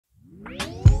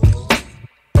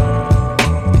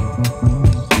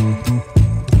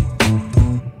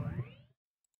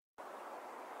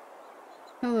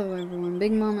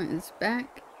Big Mama is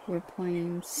back. We're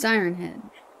playing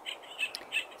Sirenhead.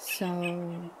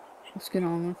 So, let's get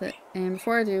on with it. And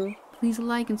before I do, please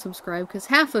like and subscribe, because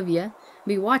half of you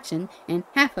be watching, and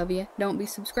half of you don't be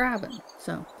subscribing.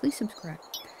 So, please subscribe.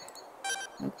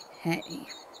 Okay.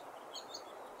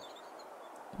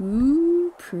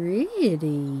 Ooh,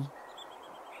 pretty.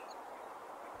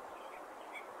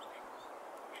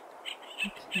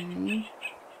 Okay.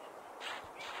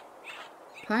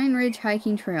 Pine Ridge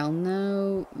Hiking Trail.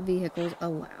 No vehicles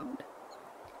allowed.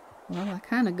 Well, I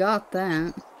kind of got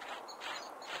that.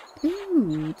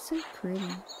 Ooh, it's so pretty.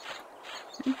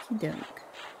 Okie doke.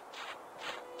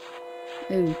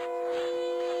 Ooh.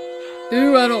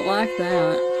 Ooh, I don't like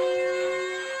that.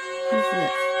 What's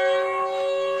this?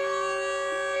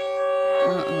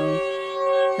 Uh-oh.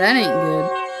 That ain't good.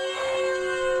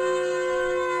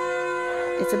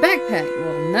 It's a backpack.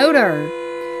 Well, no dirt.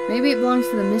 Maybe it belongs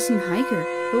to the missing hiker.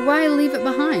 But why leave it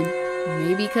behind?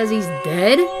 Maybe because he's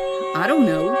dead? I don't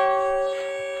know.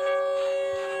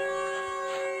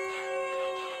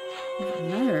 There's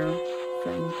another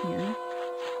thing here.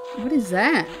 What is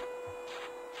that?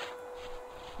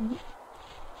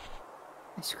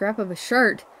 A scrap of a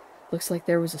shirt. Looks like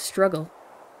there was a struggle.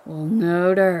 Well,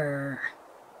 no der.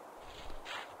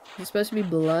 Is it supposed to be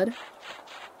blood?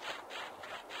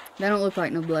 That don't look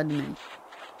like no blood to me.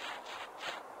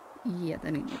 Yeah,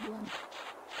 that ain't no blood.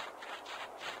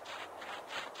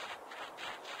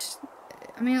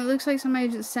 I mean, it looks like somebody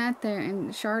just sat there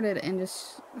and sharded and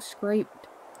just scraped.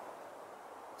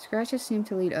 Scratches seem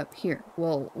to lead up here.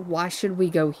 Well, why should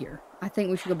we go here? I think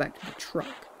we should go back to the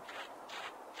truck.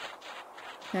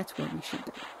 That's where we should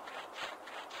go.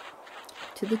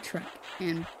 To the truck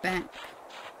and back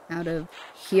out of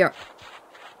here.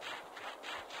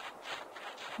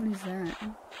 What is that?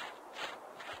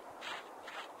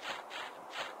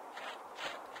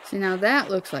 See, now that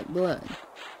looks like blood.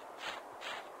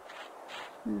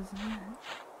 What is that?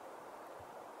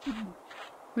 Ew.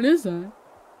 What is that?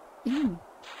 Ew.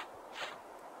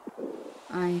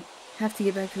 I have to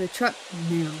get back to the truck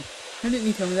now. Why didn't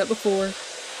you tell me that before?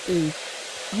 Ew.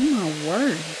 Oh my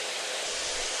word.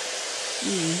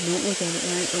 Ew, don't look at it,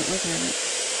 right? Don't look at it.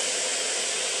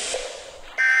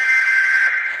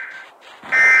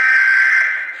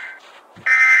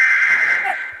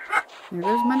 There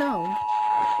goes my dog.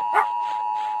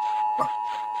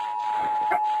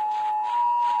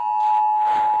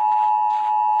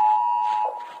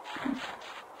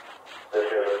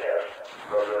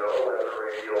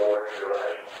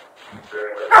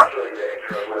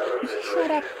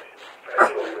 Shut up.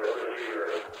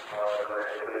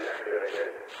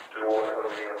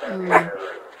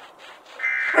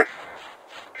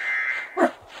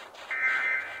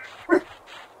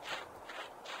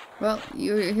 Well,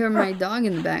 you hear my dog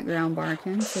in the background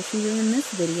barking, so she's in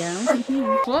this video.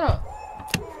 Shut up.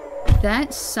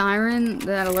 That siren,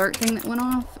 that alert thing that went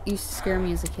off, used to scare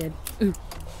me as a kid. Ooh,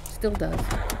 still does.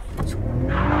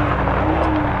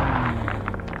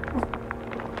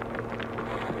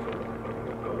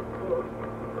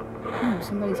 Oh,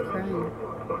 somebody's crying.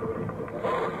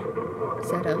 Is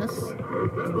that us?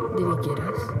 Did he get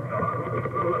us?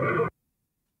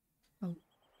 Oh.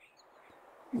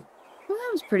 Well,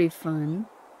 that was pretty fun.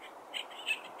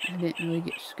 I didn't really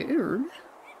get scared.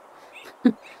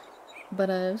 But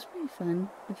it was pretty fun.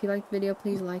 If you liked the video,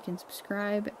 please like and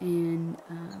subscribe. And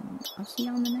I'll see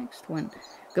you on the next one.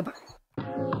 Goodbye.